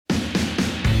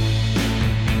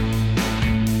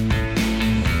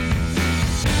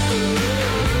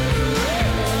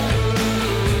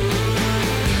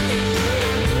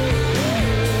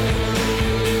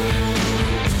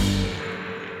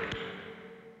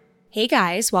Hey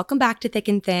guys, welcome back to Thick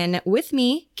and Thin with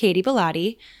me, Katie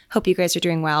Bellotti. Hope you guys are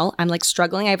doing well. I'm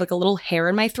struggling. I have a little hair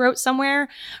in my throat somewhere,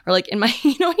 or in my,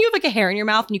 when you have a hair in your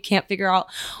mouth and you can't figure out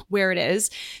where it is.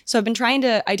 So I've been trying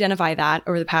to identify that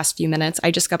over the past few minutes.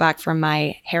 I just got back from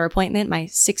my hair appointment, my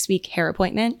 6-week hair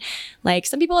appointment.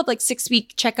 Some people have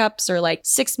 6-week checkups or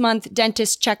 6-month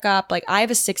dentist checkup. I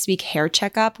have a 6-week hair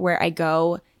checkup where I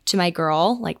go to my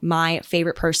girl, my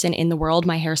favorite person in the world,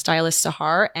 my hairstylist,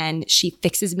 Sahar, and she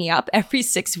fixes me up every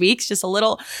 6 weeks. Just a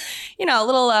little,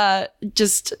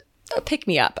 just pick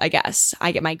me up, I guess.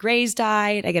 I get my grays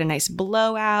dyed. I get a nice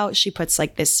blowout. She puts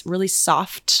this really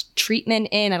soft treatment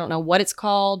in. I don't know what it's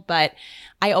called, but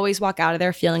I always walk out of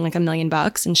there feeling like $1 million.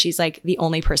 And she's the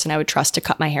only person I would trust to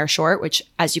cut my hair short, which,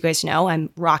 as you guys know, I'm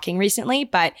rocking recently,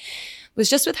 but was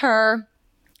just with her.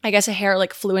 I guess a hair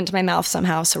flew into my mouth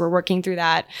somehow. So we're working through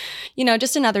that.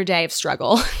 Just another day of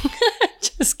struggle.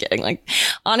 Just kidding.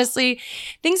 Honestly,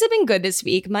 things have been good this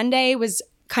week. Monday was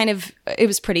it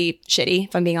was pretty shitty,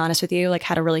 if I'm being honest with you.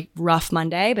 Had a really rough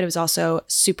Monday, but it was also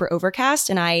super overcast.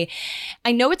 And I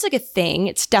know it's a thing.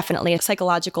 It's definitely a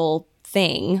psychological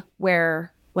thing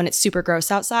where when it's super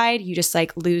gross outside, you just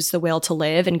lose the will to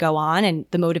live and go on, and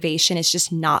the motivation is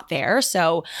just not there.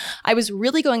 So I was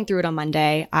really going through it on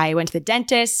Monday. I went to the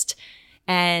dentist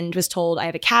and was told I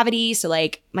have a cavity. So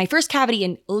my first cavity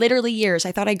in literally years.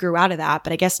 I thought I grew out of that,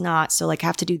 but I guess not. So I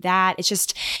have to do that. It's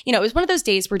just, it was one of those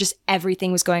days where just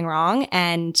everything was going wrong,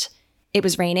 and it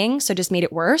was raining, so just made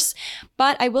it worse.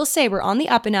 But I will say we're on the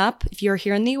up and up. If you're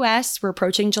here in the US, we're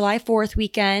approaching July 4th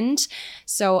weekend.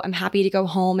 So I'm happy to go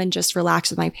home and just relax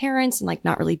with my parents and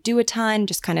not really do a ton,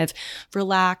 just kind of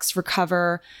relax,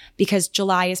 recover, because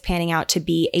July is panning out to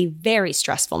be a very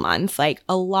stressful month,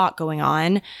 a lot going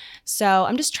on. So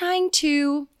I'm just trying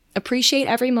to appreciate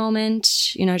every moment,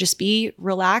 just be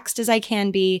relaxed as I can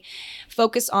be,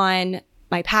 focus on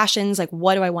my passions,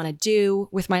 what do I want to do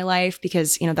with my life?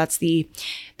 Because, that's the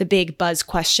big buzz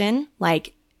question.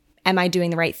 Am I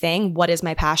doing the right thing? What is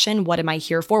my passion? What am I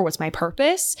here for? What's my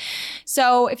purpose?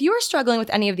 So if you are struggling with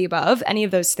any of the above, any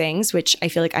of those things, which I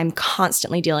feel I'm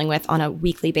constantly dealing with on a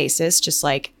weekly basis, just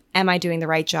am I doing the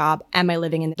right job? Am I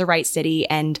living in the right city?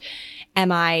 And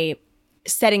am I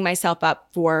setting myself up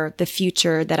for the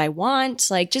future that I want?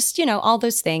 All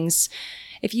those things.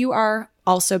 If you are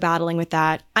also battling with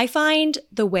that, I find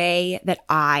the way that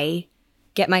I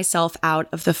get myself out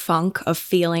of the funk of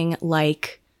feeling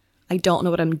like I don't know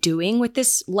what I'm doing with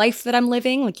this life that I'm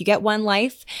living. You get one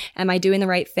life. Am I doing the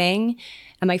right thing?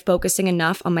 Am I focusing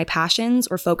enough on my passions,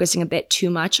 or focusing a bit too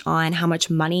much on how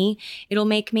much money it'll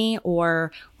make me,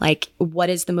 or what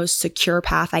is the most secure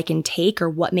path I can take, or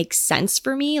what makes sense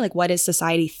for me? What does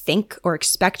society think or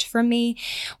expect from me?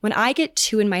 When I get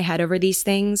too in my head over these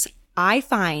things, I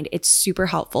find it's super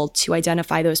helpful to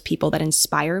identify those people that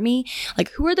inspire me.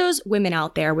 Who are those women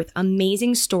out there with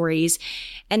amazing stories,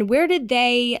 and where did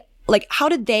they, how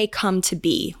did they come to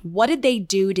be? What did they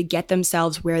do to get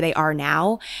themselves where they are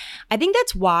now? I think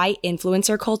that's why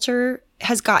influencer culture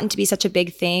has gotten to be such a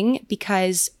big thing,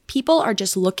 because people are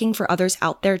just looking for others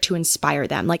out there to inspire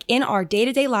them. In our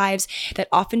day-to-day lives that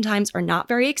oftentimes are not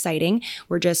very exciting,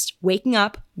 we're just waking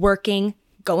up, working,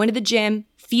 going to the gym,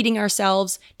 feeding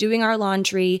ourselves, doing our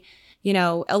laundry.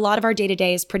 A lot of our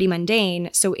day-to-day is pretty mundane.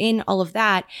 So in all of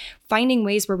that, finding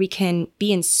ways where we can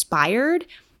be inspired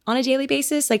on a daily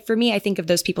basis. For me, I think of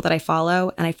those people that I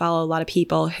follow, and I follow a lot of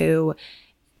people who,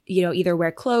 either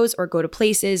wear clothes or go to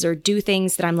places or do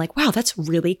things that I'm wow, that's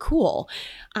really cool.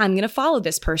 I'm going to follow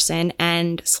this person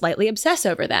and slightly obsess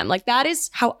over them.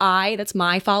 That's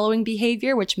my following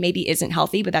behavior, which maybe isn't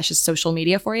healthy, but that's just social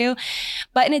media for you.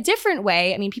 But in a different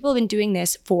way, people have been doing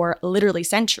this for literally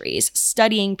centuries,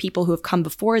 studying people who have come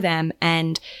before them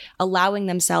and allowing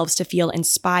themselves to feel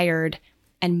inspired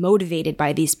and motivated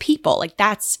by these people.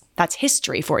 That's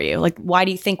history for you. Why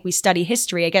do you think we study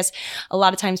history? I guess a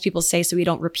lot of times people say so we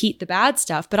don't repeat the bad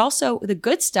stuff, but also the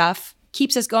good stuff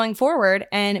keeps us going forward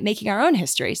and making our own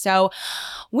history. So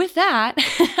with that,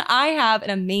 I have an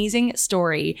amazing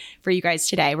story for you guys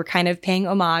today. We're kind of paying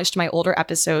homage to my older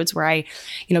episodes where I,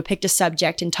 picked a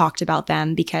subject and talked about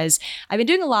them, because I've been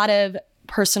doing a lot of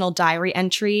personal diary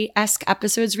entry-esque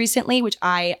episodes recently, which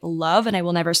I love and I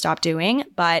will never stop doing.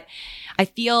 But I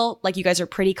feel like you guys are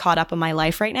pretty caught up on my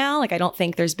life right now. I don't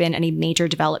think there's been any major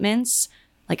developments.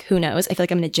 Who knows? I feel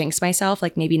like I'm going to jinx myself.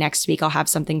 Maybe next week I'll have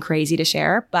something crazy to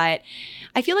share. But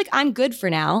I feel like I'm good for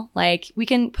now. We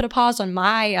can put a pause on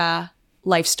my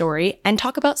life story and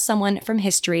talk about someone from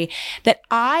history that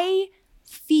I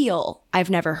feel I've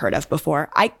never heard of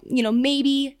before.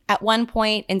 Maybe at one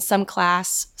point in some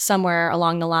class somewhere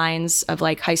along the lines of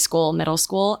like high school, middle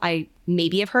school, I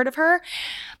maybe have heard of her.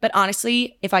 But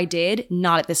honestly, if I did,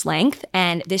 not at this length.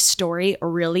 And this story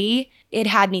really, it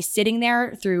had me sitting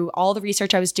there through all the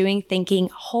research I was doing thinking,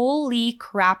 holy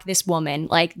crap, this woman,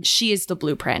 like she is the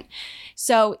blueprint.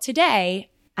 So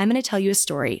today I'm going to tell you a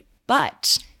story,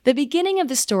 but the beginning of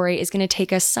the story is going to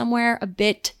take us somewhere a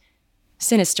bit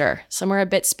sinister, somewhere a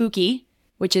bit spooky,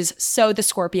 which is so the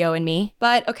Scorpio in me.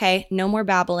 But okay, no more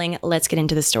babbling. Let's get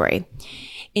into the story.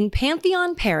 In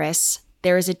Pantheon, Paris,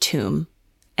 there is a tomb.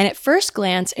 And at first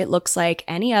glance, it looks like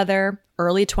any other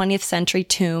early 20th century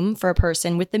tomb for a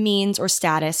person with the means or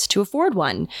status to afford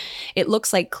one. It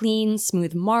looks like clean,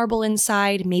 smooth marble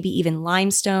inside, maybe even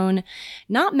limestone.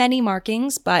 Not many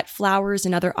markings, but flowers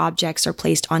and other objects are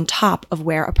placed on top of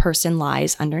where a person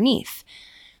lies underneath.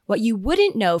 What you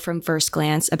wouldn't know from first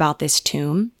glance about this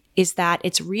tomb is that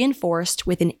it's reinforced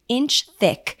with an inch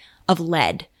thick of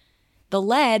lead. The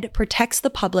lead protects the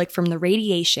public from the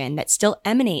radiation that still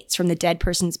emanates from the dead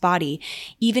person's body,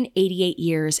 even 88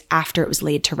 years after it was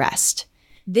laid to rest.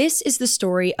 This is the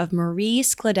story of Marie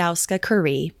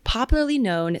Sklodowska-Curie, popularly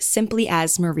known simply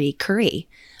as Marie Curie,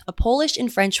 a Polish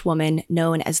and French woman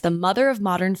known as the mother of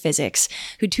modern physics,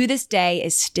 who to this day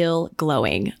is still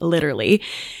glowing, literally.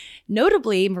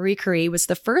 Notably, Marie Curie was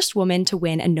the first woman to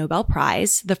win a Nobel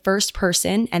Prize, the first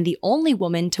person and the only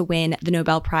woman to win the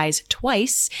Nobel Prize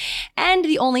twice, and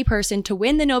the only person to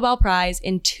win the Nobel Prize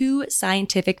in two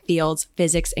scientific fields,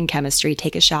 physics and chemistry.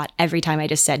 Take a shot every time I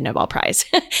just said Nobel Prize.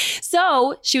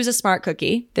 So she was a smart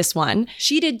cookie, this one.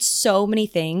 She did so many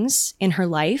things in her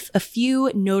life, a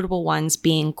few notable ones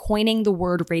being coining the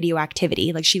word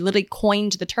radioactivity. Like she literally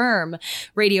coined the term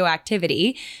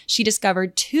radioactivity. She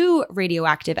discovered two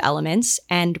radioactive elements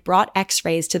and brought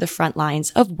X-rays to the front lines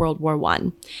of World War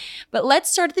I. But let's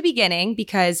start at the beginning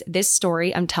because this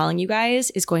story, I'm telling you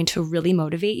guys, is going to really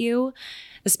motivate you,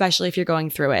 especially if you're going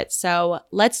through it. So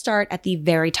let's start at the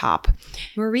very top.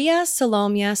 Maria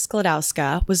Salomia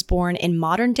Sklodowska was born in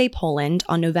modern-day Poland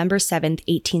on November 7th,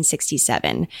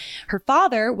 1867. Her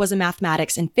father was a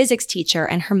mathematics and physics teacher,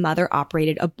 and her mother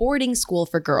operated a boarding school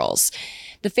for girls.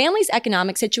 The family's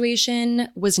economic situation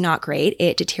was not great.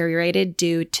 It deteriorated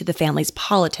due to the family's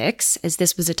politics, as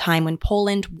this was a time when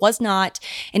Poland was not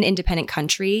an independent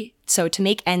country. So to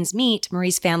make ends meet,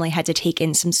 Marie's family had to take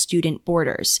in some student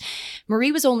boarders.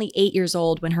 Marie was only 8 years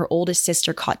old when her oldest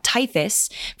sister caught typhus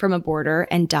from a boarder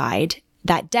and died.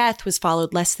 That death was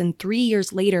followed less than 3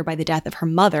 years later by the death of her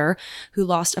mother, who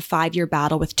lost a 5-year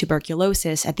battle with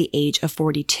tuberculosis at the age of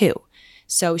 42.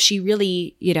 So she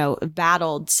really,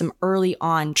 battled some early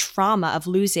on trauma of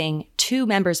losing two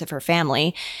members of her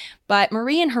family. But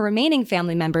Marie and her remaining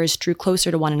family members drew closer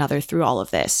to one another through all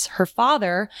of this. Her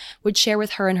father would share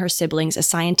with her and her siblings a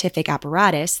scientific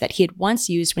apparatus that he had once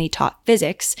used when he taught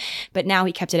physics, but now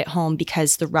he kept it at home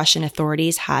because the Russian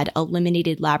authorities had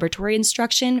eliminated laboratory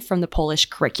instruction from the Polish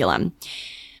curriculum.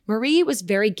 Marie was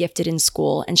very gifted in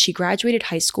school, and she graduated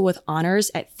high school with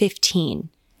honors at 15.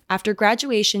 After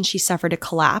graduation, she suffered a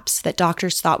collapse that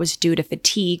doctors thought was due to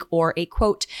fatigue or a,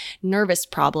 quote, nervous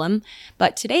problem,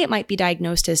 but today it might be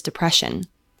diagnosed as depression.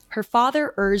 Her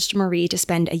father urged Marie to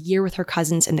spend a year with her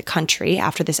cousins in the country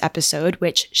after this episode,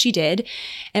 which she did,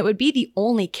 and it would be the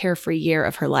only carefree year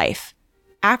of her life.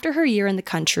 After her year in the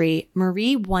country,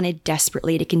 Marie wanted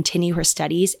desperately to continue her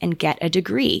studies and get a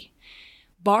degree.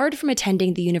 Barred from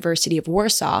attending the University of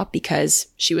Warsaw because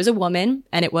she was a woman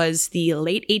and it was the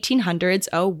late 1800s.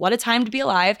 Oh, what a time to be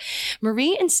alive.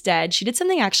 Marie instead, she did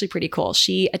something actually pretty cool.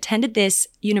 She attended this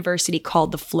university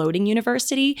called the Floating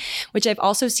University, which I've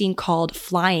also seen called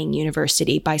Flying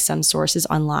University by some sources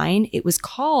online. It was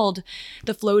called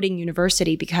the Floating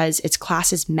University because its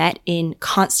classes met in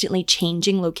constantly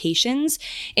changing locations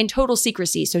in total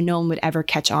secrecy, so no one would ever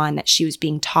catch on that she was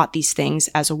being taught these things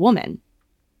as a woman.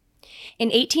 In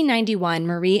 1891,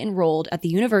 Marie enrolled at the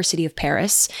University of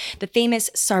Paris, the famous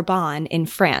Sorbonne in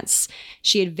France.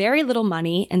 She had very little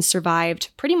money and survived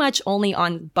pretty much only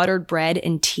on buttered bread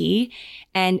and tea.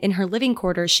 And in her living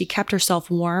quarters, she kept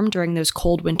herself warm during those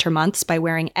cold winter months by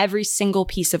wearing every single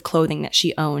piece of clothing that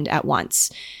she owned at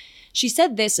once. She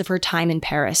said this of her time in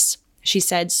Paris. She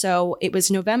said, so it was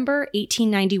November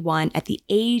 1891 at the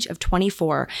age of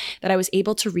 24 that I was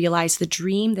able to realize the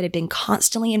dream that had been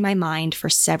constantly in my mind for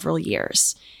several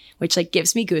years, which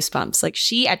gives me goosebumps.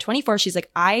 She at 24, she's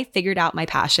like, I figured out my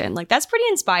passion. That's pretty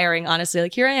inspiring, honestly.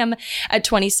 Here I am at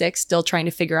 26, still trying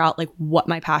to figure out what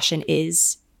my passion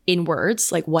is in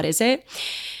words. What is it?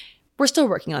 we're still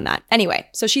working on that. Anyway,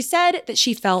 so she said that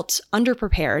she felt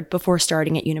underprepared before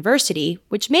starting at university,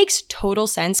 which makes total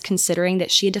sense considering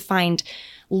that she had to find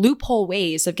loophole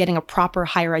ways of getting a proper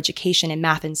higher education in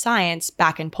math and science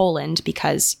back in Poland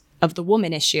because of the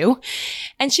woman issue.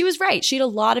 And she was right. She had a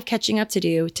lot of catching up to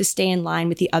do to stay in line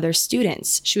with the other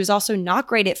students. She was also not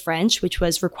great at French, which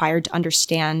was required to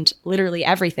understand literally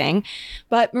everything.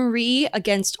 But Marie,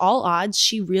 against all odds,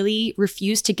 she really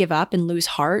refused to give up and lose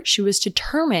heart. She was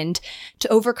determined to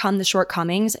overcome the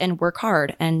shortcomings and work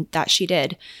hard, and that she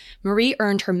did. Marie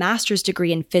earned her master's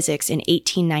degree in physics in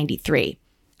 1893.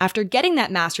 After getting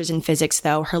that master's in physics,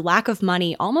 though, her lack of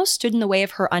money almost stood in the way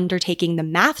of her undertaking the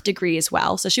math degree as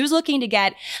well. So she was looking to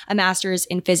get a master's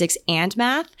in physics and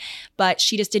math, but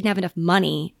she just didn't have enough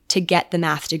money to get the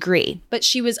math degree. But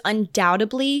she was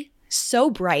undoubtedly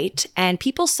so bright, and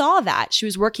people saw that. She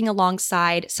was working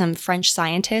alongside some French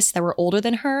scientists that were older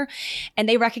than her, and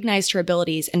they recognized her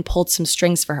abilities and pulled some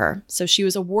strings for her. So she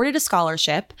was awarded a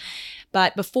scholarship.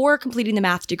 But before completing the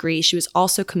math degree, she was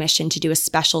also commissioned to do a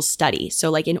special study. So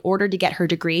like in order to get her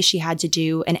degree, she had to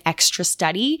do an extra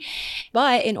study.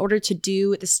 But in order to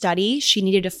do the study, she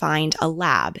needed to find a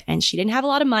lab. And she didn't have a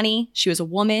lot of money. She was a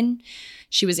woman.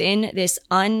 She was in this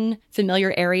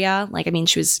unfamiliar area.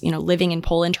 She was, living in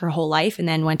Poland her whole life and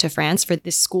then went to France for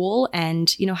this school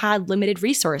and, had limited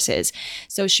resources.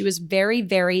 So she was very,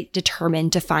 very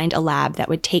determined to find a lab that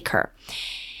would take her.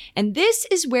 And this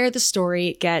is where the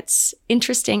story gets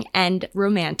interesting and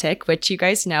romantic, which you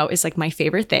guys know is like my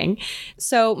favorite thing.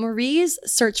 So Marie's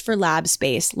search for lab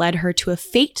space led her to a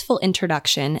fateful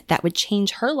introduction that would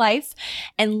change her life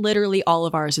and literally all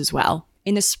of ours as well.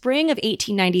 In the spring of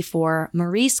 1894,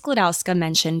 Marie Sklodowska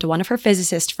mentioned to one of her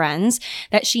physicist friends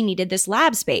that she needed this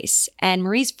lab space, and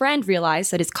Marie's friend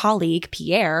realized that his colleague,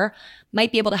 Pierre,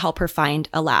 might be able to help her find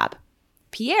a lab.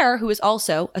 Pierre, who was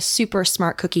also a super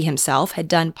smart cookie himself, had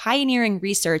done pioneering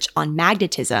research on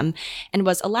magnetism and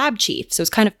was a lab chief, so it was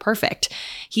kind of perfect.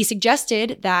 He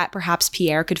suggested that perhaps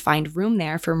Pierre could find room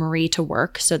there for Marie to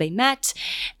work, so they met,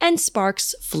 and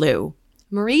sparks flew.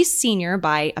 Marie's senior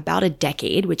by about a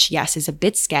decade, which yes, is a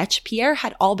bit sketch, Pierre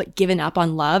had all but given up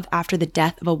on love after the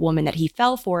death of a woman that he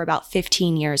fell for about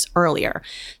 15 years earlier.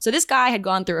 So this guy had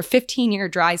gone through a 15-year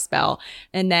dry spell,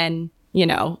 and then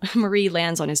Marie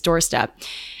lands on his doorstep.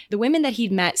 The women that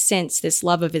he'd met since this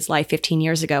love of his life 15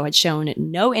 years ago had shown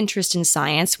no interest in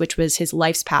science, which was his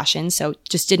life's passion, so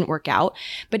just didn't work out.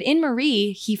 But in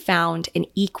Marie, he found an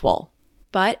equal.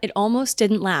 But it almost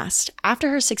didn't last. After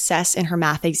her success in her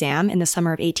math exam in the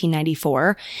summer of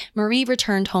 1894, Marie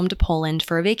returned home to Poland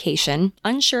for a vacation,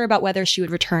 unsure about whether she would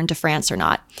return to France or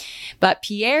not. But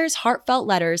Pierre's heartfelt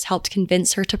letters helped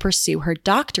convince her to pursue her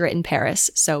doctorate in Paris.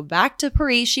 So back to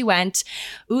Paris she went.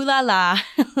 Ooh la la,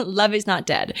 love is not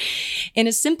dead. In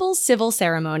a simple civil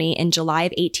ceremony in July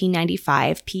of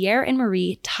 1895, Pierre and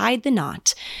Marie tied the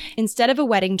knot. Instead of a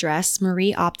wedding dress,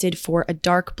 Marie opted for a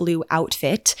dark blue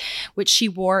outfit, which she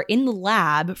wore in the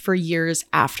lab for years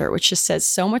after, which just says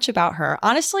so much about her.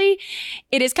 Honestly,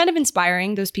 it is kind of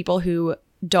inspiring, those people who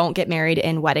don't get married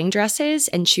in wedding dresses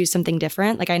and choose something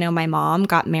different. Like I know my mom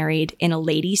got married in a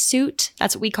lady suit.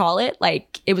 That's what we call it.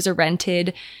 Like it was a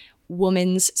rented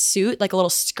woman's suit, like a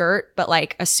little skirt, but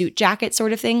like a suit jacket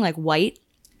sort of thing, like white.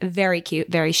 Very cute,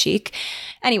 very chic.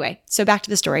 Anyway, so back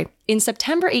to the story. In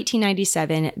September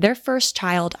 1897, their first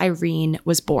child, Irene,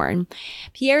 was born.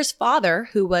 Pierre's father,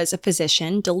 who was a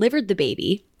physician, delivered the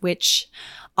baby, which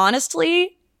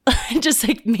honestly just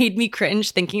like made me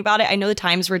cringe thinking about it. I know the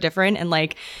times were different and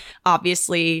like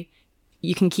obviously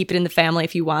you can keep it in the family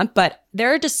if you want, but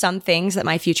there are just some things that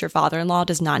my future father-in-law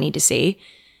does not need to see.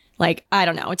 Like, I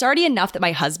don't know. It's already enough that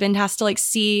my husband has to like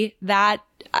see that.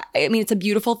 I mean, it's a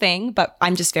beautiful thing, but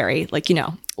I'm just very like,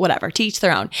 whatever, to each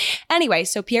their own. Anyway,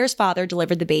 so Pierre's father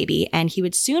delivered the baby and he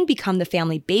would soon become the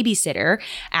family babysitter,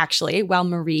 actually, while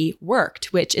Marie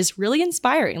worked, which is really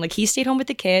inspiring. Like he stayed home with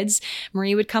the kids.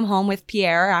 Marie would come home with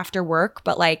Pierre after work,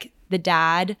 but like the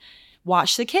dad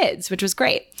watched the kids, which was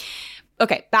great.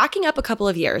 Okay, backing up a couple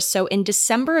of years. So in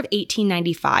December of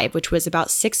 1895, which was about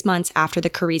 6 months after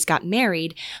the Curies got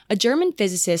married, a German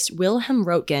physicist, Wilhelm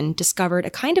Röntgen, discovered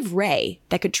a kind of ray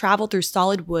that could travel through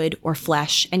solid wood or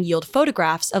flesh and yield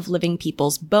photographs of living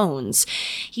people's bones.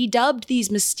 He dubbed these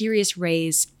mysterious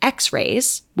rays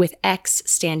X-rays, with X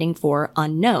standing for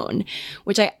unknown,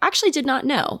 which I actually did not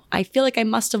know. I feel like I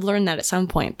must have learned that at some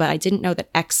point, but I didn't know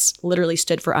that X literally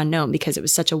stood for unknown because it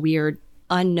was such a weird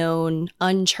unknown,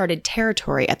 uncharted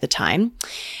territory at the time.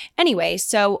 Anyway,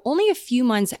 so only a few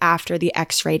months after the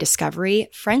X-ray discovery,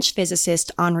 French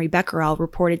physicist Henri Becquerel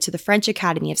reported to the French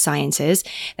Academy of Sciences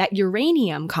that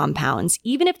uranium compounds,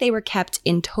 even if they were kept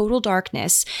in total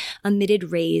darkness,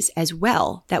 emitted rays as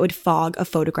well that would fog a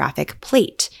photographic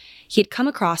plate. He had come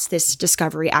across this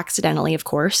discovery accidentally, of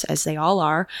course, as they all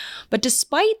are. But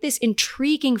despite this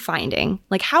intriguing finding,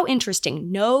 like how interesting,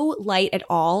 no light at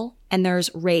all, and there's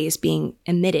rays being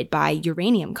emitted by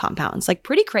uranium compounds. Like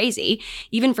pretty crazy,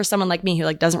 even for someone like me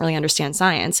who doesn't really understand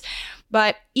science.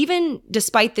 But even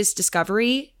despite this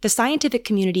discovery, the scientific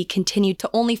community continued to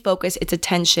only focus its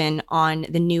attention on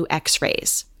the new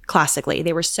X-rays. Classically,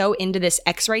 they were so into this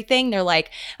X-ray thing. They're like,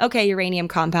 okay, uranium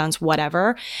compounds,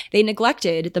 whatever. They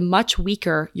neglected the much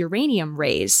weaker uranium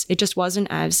rays. It just wasn't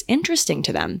as interesting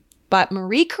to them. But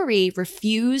Marie Curie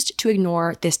refused to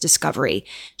ignore this discovery.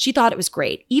 She thought it was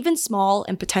great. Even small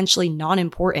and potentially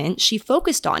non-important, she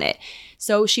focused on it.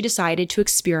 So she decided to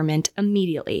experiment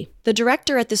immediately. The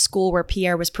director at the school where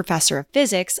Pierre was professor of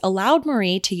physics allowed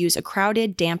Marie to use a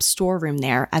crowded, damp storeroom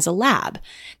there as a lab.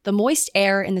 The moist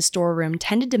air in the storeroom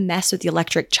tended to mess with the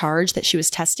electric charge that she was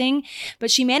testing,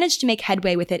 but she managed to make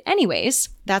headway with it anyways.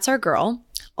 That's our girl.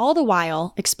 All the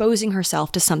while exposing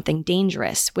herself to something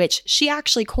dangerous, which she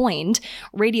actually coined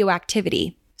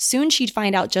radioactivity. Soon she'd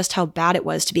find out just how bad it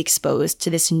was to be exposed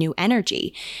to this new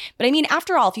energy. But I mean,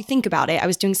 after all, if you think about it, I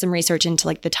was doing some research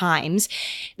into the Times.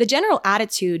 The general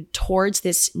attitude towards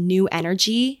this new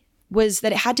energy was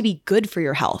that it had to be good for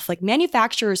your health.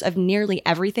 Manufacturers of nearly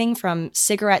everything from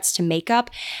cigarettes to makeup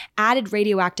added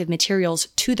radioactive materials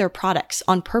to their products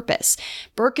on purpose.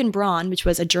 Birk & Braun, which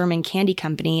was a German candy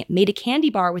company, made a candy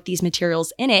bar with these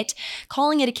materials in it,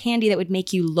 calling it a candy that would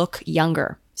make you look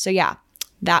younger. So yeah,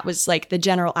 that was the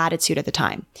general attitude at the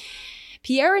time.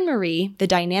 Pierre and Marie, the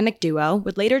dynamic duo,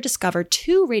 would later discover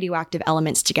two radioactive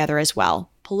elements together as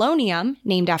well. Polonium,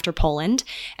 named after Poland,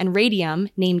 and radium,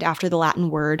 named after the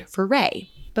Latin word for ray.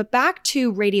 But back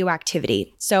to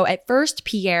radioactivity. So at first,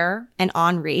 Pierre and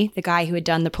Henri, the guy who had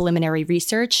done the preliminary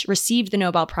research, received the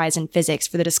Nobel Prize in Physics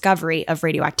for the discovery of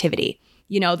radioactivity.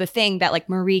 You know, the thing that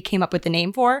Marie came up with the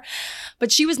name for.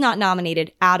 But she was not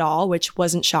nominated at all, which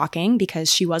wasn't shocking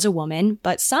because she was a woman.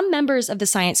 But some members of the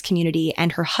science community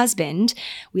and her husband,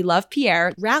 we love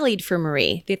Pierre, rallied for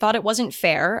Marie. They thought it wasn't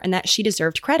fair and that she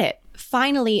deserved credit.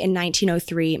 Finally, in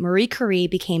 1903, Marie Curie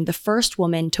became the first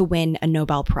woman to win a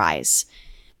Nobel Prize.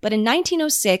 But in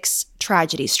 1906,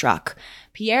 tragedy struck.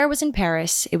 Pierre was in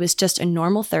Paris. It was just a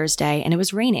normal Thursday, and it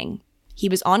was raining. He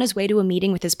was on his way to a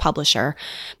meeting with his publisher,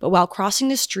 but while crossing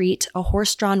the street, a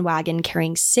horse-drawn wagon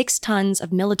carrying 6 tons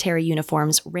of military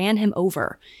uniforms ran him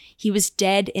over. He was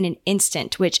dead in an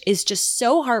instant, which is just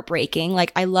so heartbreaking.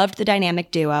 I loved the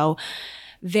dynamic duo.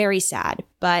 Very sad,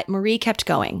 but Marie kept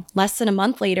going. Less than a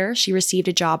month later, she received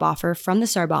a job offer from the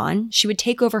Sorbonne. She would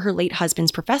take over her late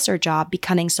husband's professor job,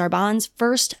 becoming Sorbonne's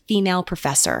first female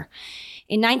professor.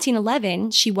 In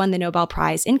 1911, she won the Nobel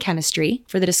Prize in Chemistry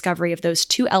for the discovery of those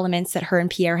 2 elements that her and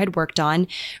Pierre had worked on,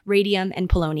 radium and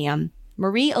polonium.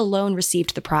 Marie alone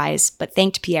received the prize, but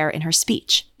thanked Pierre in her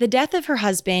speech. The death of her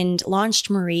husband launched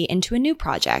Marie into a new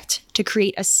project to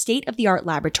create a state-of-the-art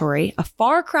laboratory, a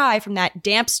far cry from that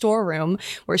damp storeroom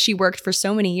where she worked for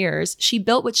so many years. She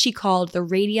built what she called the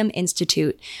Radium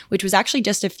Institute, which was actually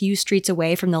just a few streets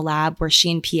away from the lab where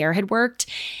she and Pierre had worked,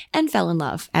 and fell in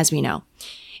love, as we know.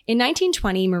 In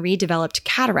 1920, Marie developed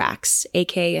cataracts,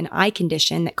 aka an eye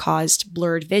condition that caused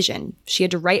blurred vision. She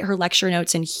had to write her lecture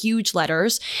notes in huge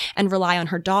letters and rely on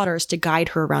her daughters to guide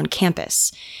her around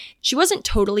campus. She wasn't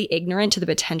totally ignorant to the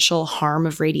potential harm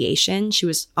of radiation. She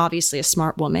was obviously a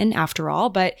smart woman, after all,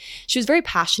 but she was very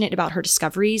passionate about her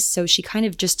discoveries, so she kind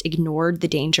of just ignored the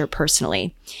danger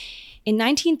personally. In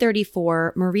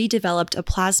 1934, Marie developed a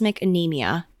plasmic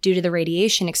anemia due to the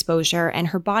radiation exposure, and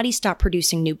her body stopped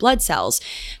producing new blood cells,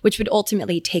 which would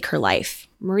ultimately take her life.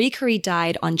 Marie Curie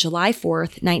died on July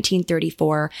 4th,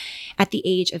 1934, at the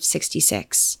age of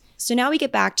 66. So now we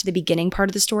get back to the beginning part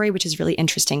of the story, which is really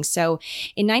interesting. So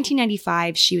in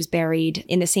 1995, she was buried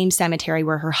in the same cemetery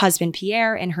where her husband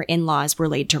Pierre and her in-laws were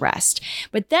laid to rest.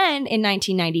 But then in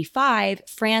 1995,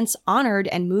 France honored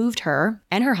and moved her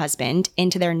and her husband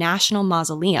into their national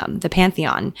mausoleum, the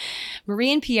Pantheon.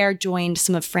 Marie and Pierre joined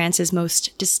some of France's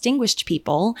most distinguished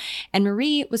people, and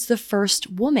Marie was the first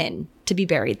woman to be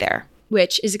buried there,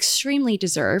 which is extremely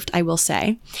deserved, I will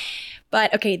say.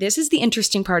 But okay, this is the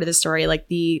interesting part of the story, like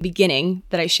the beginning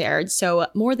that I shared. So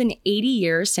more than 80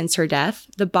 years since her death,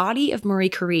 the body of Marie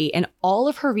Curie and all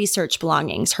of her research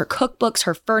belongings, her cookbooks,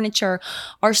 her furniture,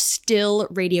 are still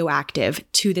radioactive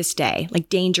to this day, like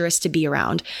dangerous to be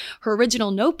around. Her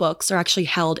original notebooks are actually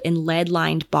held in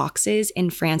lead-lined boxes in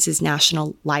France's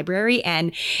National Library.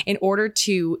 And in order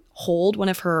to hold one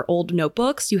of her old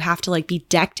notebooks, you have to like be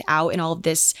decked out in all of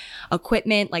this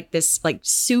equipment, like this like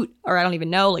suit, or I don't even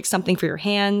know, like something for your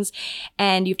hands.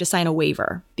 And you have to sign a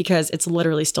waiver because it's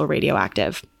literally still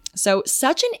radioactive. So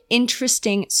such an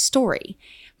interesting story.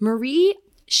 Marie,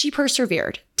 she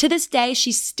persevered. To this day,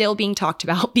 she's still being talked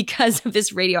about because of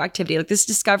this radioactivity, like this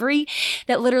discovery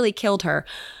that literally killed her.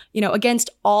 You know,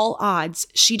 against all odds,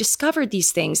 she discovered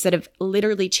these things that have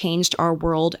literally changed our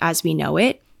world as we know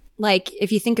it. Like,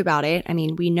 if you think about it, I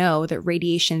mean, we know that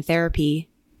radiation therapy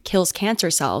kills cancer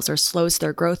cells or slows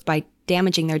their growth by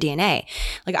damaging their DNA.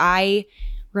 Like, I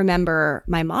remember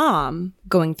my mom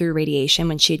going through radiation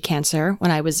when she had cancer when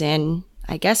I was in,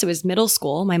 I guess it was middle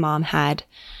school. My mom had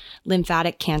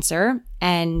lymphatic cancer,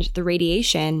 and the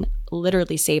radiation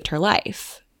literally saved her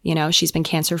life. You know, she's been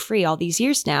cancer-free all these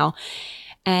years now.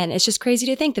 And it's just crazy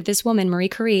to think that this woman, Marie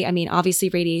Curie, I mean, obviously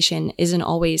radiation isn't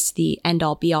always the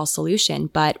end-all be-all solution,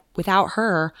 but without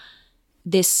her,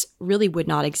 this really would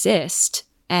not exist.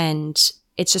 And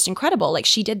it's just incredible. Like,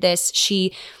 she did this,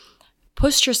 she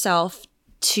pushed herself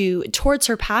towards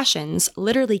her passions,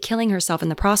 literally killing herself in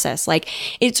the process. Like,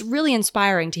 it's really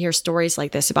inspiring to hear stories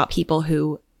like this about people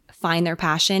who find their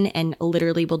passion and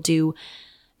literally will do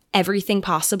everything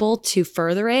possible to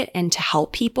further it and to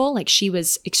help people. Like, she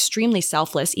was extremely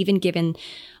selfless, even given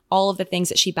all of the things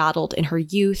that she battled in her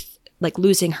youth, like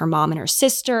losing her mom and her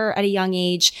sister at a young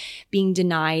age, being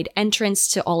denied entrance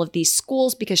to all of these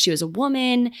schools because she was a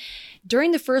woman.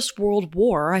 During the First World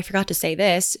War, I forgot to say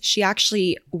this, she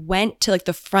actually went to like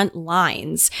the front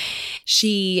lines.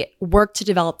 She worked to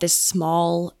develop this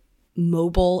small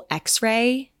mobile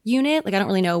X-ray unit. Like, I don't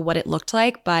really know what it looked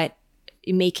like, but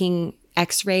making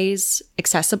X-rays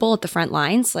accessible at the front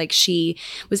lines. Like, she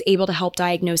was able to help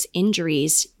diagnose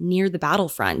injuries near the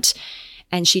battlefront.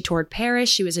 And she toured Paris.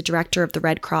 She was a director of the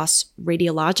Red Cross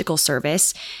Radiological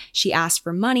Service. She asked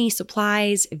for money,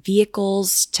 supplies,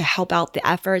 vehicles to help out the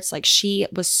efforts. Like, she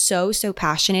was so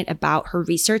passionate about her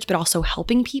research, but also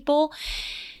helping people.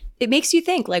 It makes you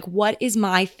think, like, what is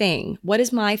my thing? What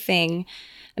is my thing?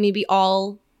 I mean, we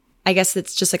all, I guess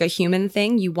it's just like a human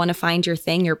thing. You want to find your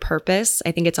thing, your purpose.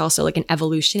 I think it's also like an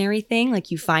evolutionary thing.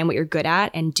 Like, you find what you're good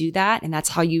at and do that. And that's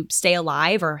how you stay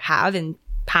alive, or have in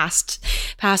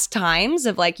past times,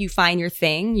 of like, you find your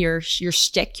thing, your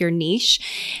shtick, your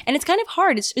niche. And it's kind of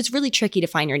hard. It's really tricky to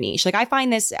find your niche. Like, I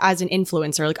find this as an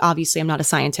influencer. Like, obviously I'm not a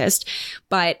scientist,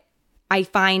 but I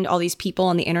find all these people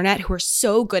on the internet who are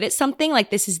so good at something, like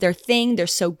this is their thing. They're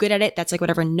so good at it. That's like what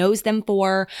everyone knows them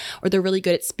for, or they're really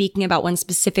good at speaking about one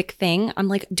specific thing. I'm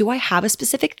like, do I have a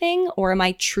specific thing? Or am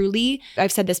I truly,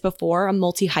 I've said this before, a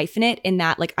multi-hyphenate, in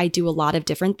that like I do a lot of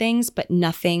different things, but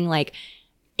nothing like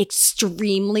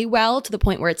extremely well to the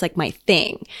point where it's like my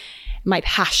thing, my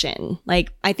passion.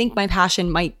 Like, I think my passion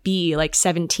might be like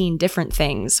 17 different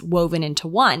things woven into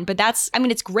one, but that's, I mean,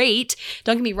 it's great.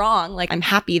 Don't get me wrong. Like, I'm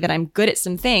happy that I'm good at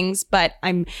some things, but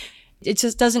it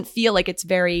just doesn't feel like it's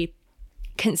very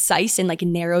concise and like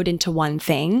narrowed into one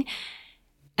thing.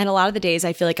 And a lot of the days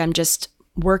I feel like I'm just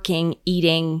working,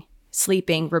 eating,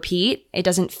 sleeping, repeat. It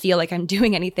doesn't feel like I'm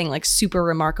doing anything like super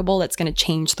remarkable that's going to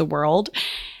change the world.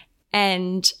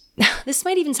 And this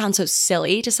might even sound so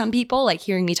silly to some people, like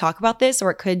hearing me talk about this,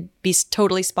 or it could be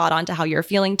totally spot on to how you're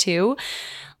feeling too.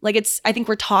 Like, I think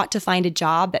we're taught to find a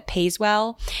job that pays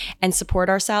well and support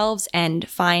ourselves and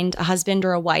find a husband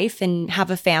or a wife and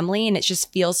have a family. And it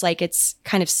just feels like it's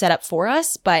kind of set up for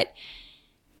us. But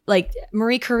like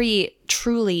Marie Curie,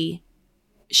 truly,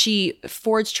 she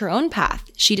forged her own path.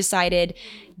 She decided,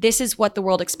 this is what the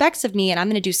world expects of me, and I'm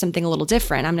going to do something a little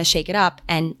different. I'm going to shake it up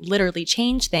and literally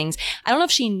change things. I don't know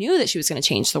if she knew that she was going to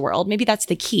change the world. Maybe that's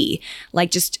the key.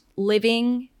 Like, just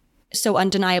living so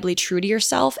undeniably true to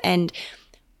yourself and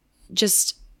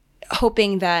just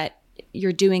hoping that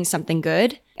you're doing something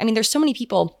good. I mean, there's so many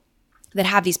people that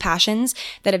have these passions,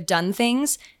 that have done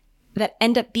things that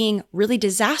end up being really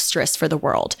disastrous for the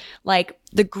world. Like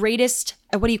the greatest,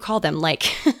 what do you call them?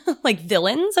 Like, like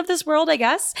villains of this world, I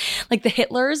guess. Like the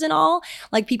Hitlers and all.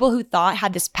 Like people who thought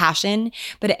had this passion,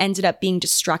 but it ended up being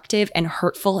destructive and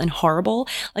hurtful and horrible.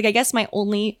 Like, I guess my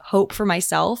only hope for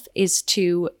myself is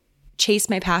to chase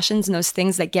my passions and those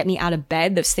things that get me out of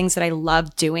bed, those things that I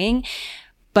love doing,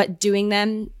 but doing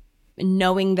them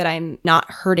knowing that I'm not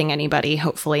hurting anybody,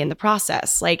 hopefully, in the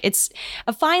process. Like, it's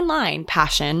a fine line,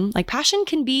 passion. Like, passion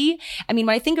can be, I mean,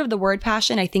 when I think of the word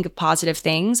passion, I think of positive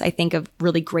things. I think of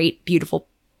really great, beautiful,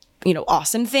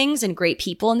 awesome things and great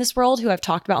people in this world who I've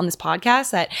talked about on this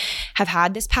podcast that have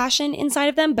had this passion inside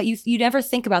of them. But you never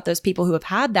think about those people who have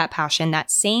had that passion, that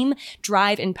same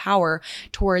drive and power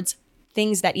towards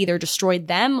things that either destroyed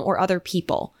them or other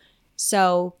people.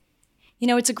 So,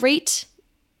 it's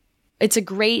a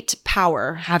great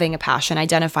power having a passion,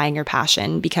 identifying your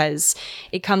passion, because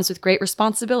it comes with great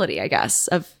responsibility, I guess,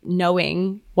 of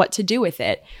knowing what to do with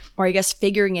it, or I guess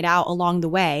figuring it out along the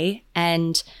way.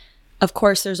 And of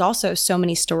course, there's also so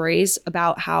many stories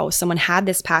about how someone had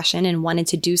this passion and wanted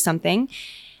to do something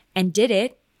and did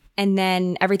it, and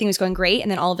then everything was going great, and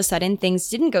then all of a sudden things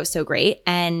didn't go so great,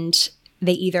 and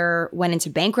they either went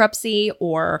into bankruptcy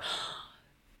or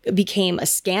became a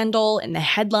scandal in the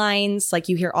headlines. Like,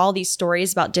 you hear all these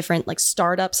stories about different like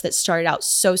startups that started out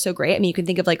so great. I mean, you can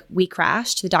think of like We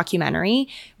Crashed, the documentary.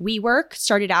 WeWork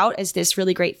started out as this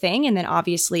really great thing, and then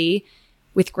obviously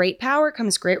with great power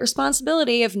comes great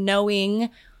responsibility of knowing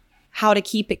how to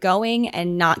keep it going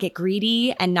and not get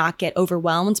greedy and not get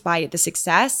overwhelmed by the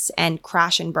success and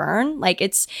crash and burn. Like,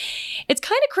 it's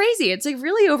kind of crazy. It's like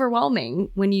really overwhelming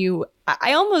when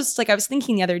I almost, like, I was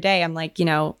thinking the other day, I'm like,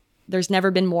 there's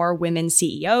never been more women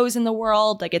CEOs in the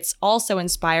world. Like, it's all so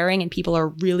inspiring, and people are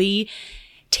really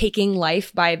taking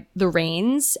life by the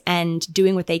reins and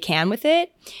doing what they can with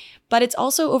it. But it's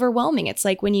also overwhelming. It's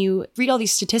like when you read all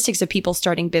these statistics of people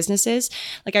starting businesses,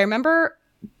 like, I remember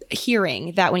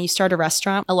hearing that when you start a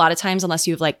restaurant, a lot of times, unless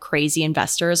you have like crazy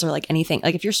investors or like anything,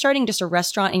 like if you're starting just a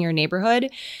restaurant in your neighborhood,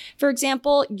 for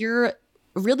example, you're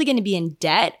really going to be in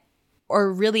debt,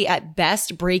 or really at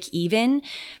best break even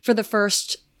for the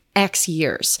first X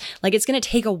years. Like, it's going to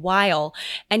take a while,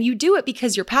 and you do it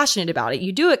because you're passionate about it.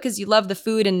 You do it because you love the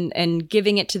food and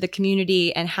giving it to the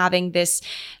community and having this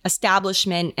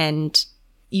establishment, and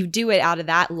you do it out of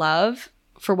that love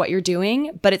for what you're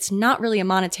doing, but it's not really a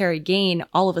monetary gain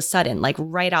all of a sudden, like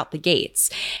right out the gates.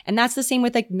 And that's the same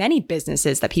with like many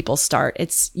businesses that people start.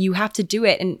 You have to do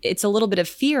it, and it's a little bit of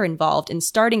fear involved in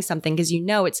starting something, because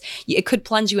it could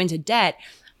plunge you into debt,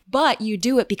 but you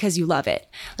do it because you love it.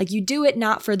 Like, you do it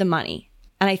not for the money.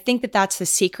 And I think that that's the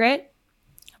secret,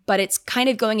 but it's kind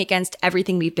of going against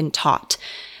everything we've been taught,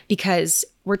 because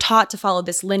we're taught to follow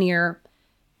this linear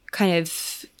kind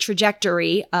of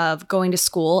trajectory of going to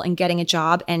school and getting a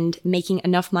job and making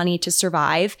enough money to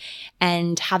survive,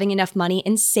 and having enough money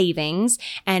in savings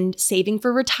and saving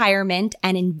for retirement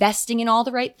and investing in all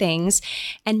the right things.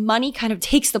 And money kind of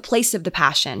takes the place of the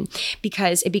passion,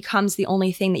 because it becomes the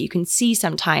only thing that you can see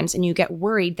sometimes, and you get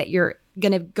worried that you're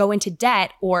going to go into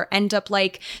debt or end up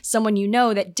like someone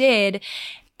that did.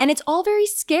 And it's all very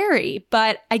scary,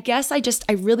 but I guess I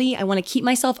want to keep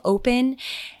myself open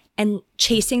and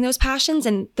chasing those passions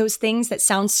and those things that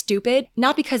sound stupid,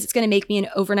 not because it's going to make me an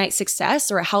overnight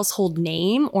success or a household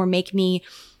name or make me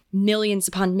millions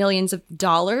upon millions of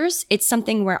dollars. It's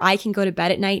something where I can go to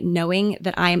bed at night knowing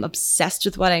that I am obsessed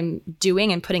with what I'm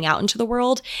doing and putting out into the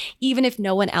world, even if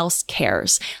no one else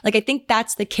cares. Like, I think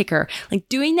that's the kicker. Like,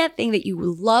 doing that thing that you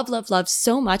love, love, love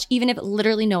so much, even if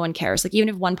literally no one cares, like even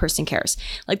if one person cares.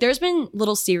 Like, there's been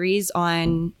little series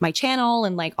on my channel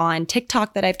and like on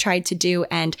TikTok that I've tried to do,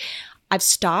 and I've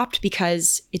stopped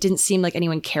because it didn't seem like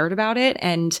anyone cared about it.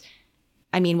 And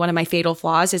I mean, one of my fatal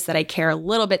flaws is that I care a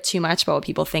little bit too much about what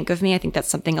people think of me. I think that's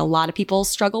something a lot of people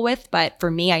struggle with. But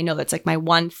for me, I know that's like my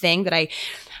one thing that I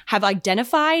have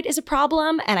identified as a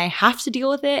problem, and I have to deal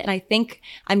with it. And I think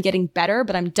I'm getting better,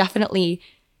 but I'm definitely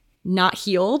not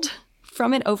healed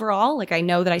from it overall. Like, I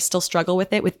know that I still struggle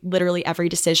with it with literally every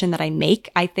decision that I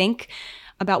make. I think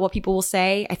about what people will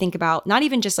say. I think about not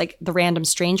even just like the random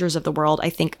strangers of the world. I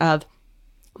think of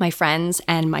my friends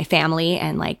and my family,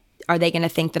 and like, are they going to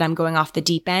think that I'm going off the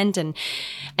deep end? And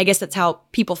I guess that's how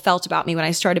people felt about me when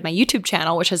I started my YouTube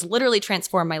channel, which has literally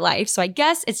transformed my life. So I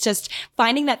guess it's just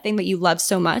finding that thing that you love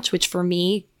so much, which for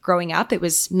me, growing up, it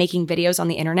was making videos on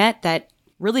the internet that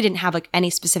really didn't have like any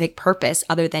specific purpose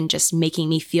other than just making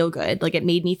me feel good. Like, it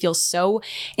made me feel so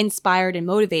inspired and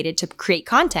motivated to create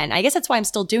content. I guess that's why I'm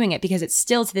still doing it, because it's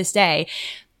still to this day,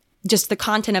 just the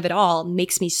content of it all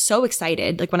makes me so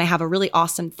excited. Like, when I have a really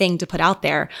awesome thing to put out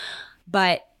there,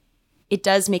 but it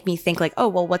does make me think like, oh,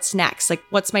 well, what's next? Like,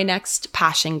 what's my next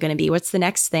passion going to be? What's the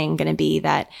next thing going to be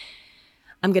that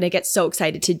I'm going to get so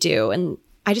excited to do? And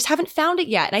I just haven't found it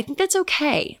yet. And I think that's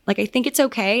okay. Like, I think it's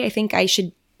okay. I think I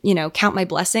should, count my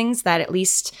blessings that at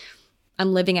least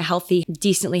I'm living a healthy,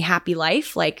 decently happy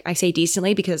life. Like, I say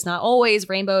decently because it's not always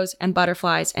rainbows and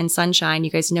butterflies and sunshine.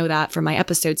 You guys know that from my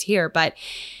episodes here. But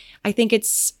I think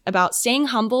it's about staying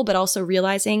humble, but also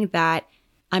realizing that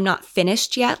I'm not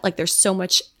finished yet. Like there's so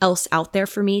much else out there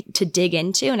for me to dig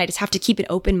into. And I just have to keep an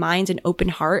open mind and open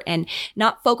heart and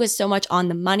not focus so much on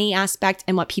the money aspect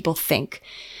and what people think.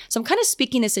 So I'm kind of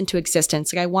speaking this into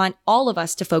existence. Like I want all of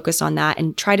us to focus on that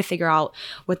and try to figure out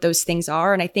what those things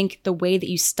are. And I think the way that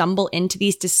you stumble into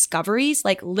these discoveries,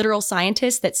 like literal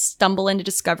scientists that stumble into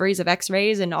discoveries of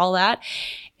x-rays and all that,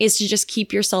 is to just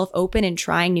keep yourself open and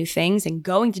trying new things and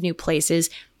going to new places,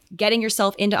 getting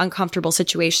yourself into uncomfortable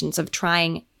situations of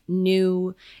trying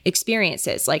new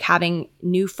experiences, like having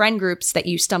new friend groups that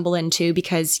you stumble into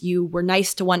because you were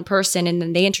nice to one person and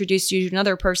then they introduced you to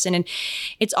another person. And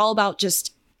it's all about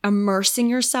just immersing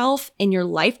yourself in your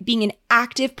life, being an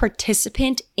active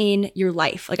participant in your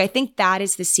life. Like I think that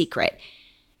is the secret.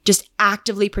 Just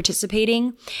actively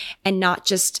participating and not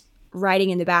just riding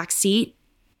in the back seat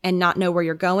and not know where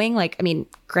you're going. Like, I mean,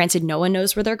 granted, no one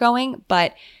knows where they're going,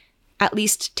 but at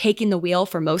least taking the wheel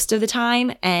for most of the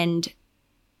time and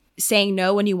saying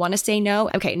no when you want to say no.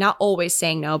 Okay, not always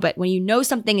saying no, but when you know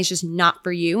something is just not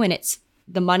for you and it's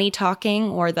the money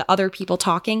talking or the other people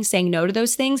talking, saying no to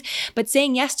those things, but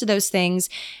saying yes to those things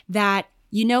that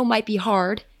you know might be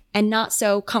hard and not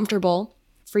so comfortable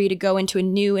for you to go into a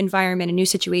new environment, a new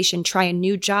situation, try a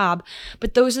new job.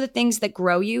 But those are the things that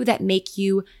grow you, that make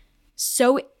you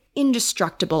so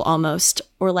indestructible almost,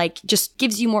 or like just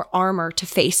gives you more armor to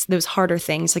face those harder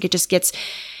things. Like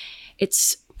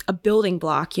it's a building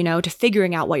block, you know, to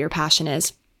figuring out what your passion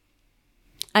is.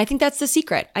 I think that's the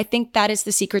secret. I think that is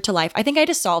the secret to life. I think I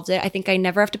just solved it. I think I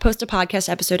never have to post a podcast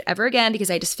episode ever again because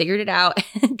I just figured it out.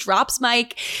 Drops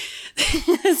mic.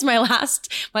 It's my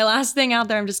last thing out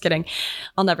there. I'm just kidding.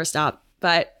 I'll never stop.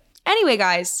 But anyway,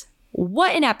 guys,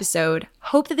 what an episode.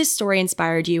 Hope that this story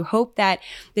inspired you. Hope that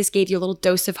this gave you a little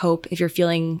dose of hope if you're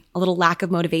feeling a little lack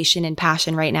of motivation and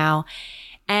passion right now.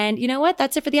 And you know what?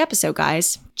 That's it for the episode,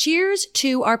 guys. Cheers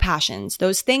to our passions,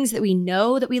 those things that we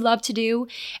know that we love to do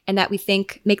and that we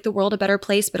think make the world a better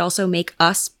place, but also make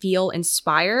us feel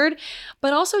inspired.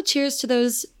 But also cheers to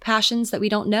those passions that we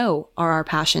don't know are our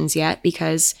passions yet,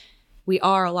 because we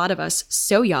are, a lot of us,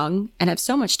 so young and have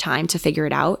so much time to figure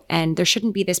it out. And there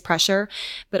shouldn't be this pressure,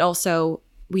 but also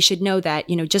we should know that,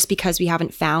 you know, just because we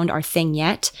haven't found our thing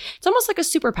yet, it's almost like a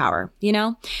superpower, you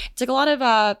know? It's like a lot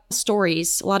of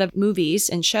stories, a lot of movies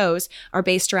and shows are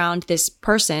based around this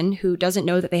person who doesn't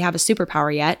know that they have a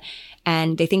superpower yet,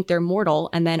 and they think they're mortal.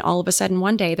 And then all of a sudden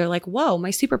one day they're like, whoa,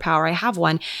 my superpower, I have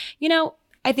one. You know,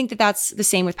 I think that that's the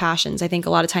same with passions. I think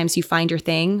a lot of times you find your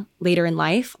thing later in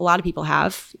life. A lot of people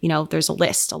have, you know, there's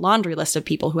a laundry list of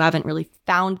people who haven't really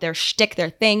found their shtick, their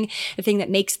thing, the thing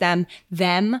that makes them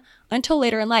until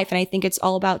later in life. And I think it's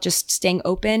all about just staying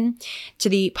open to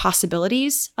the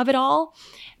possibilities of it all,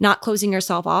 not closing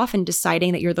yourself off and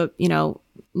deciding that you're the, you know,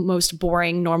 most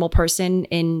boring, normal person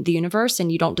in the universe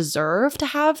and you don't deserve to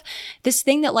have this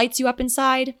thing that lights you up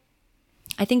inside.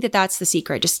 I think that that's the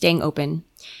secret, just staying open.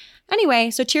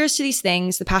 Anyway, so cheers to these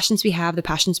things, the passions we have, the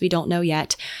passions we don't know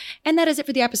yet. And that is it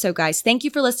for the episode, guys. Thank you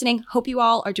for listening. Hope you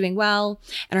all are doing well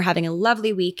and are having a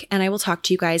lovely week. And I will talk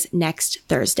to you guys next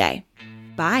Thursday.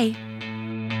 Bye.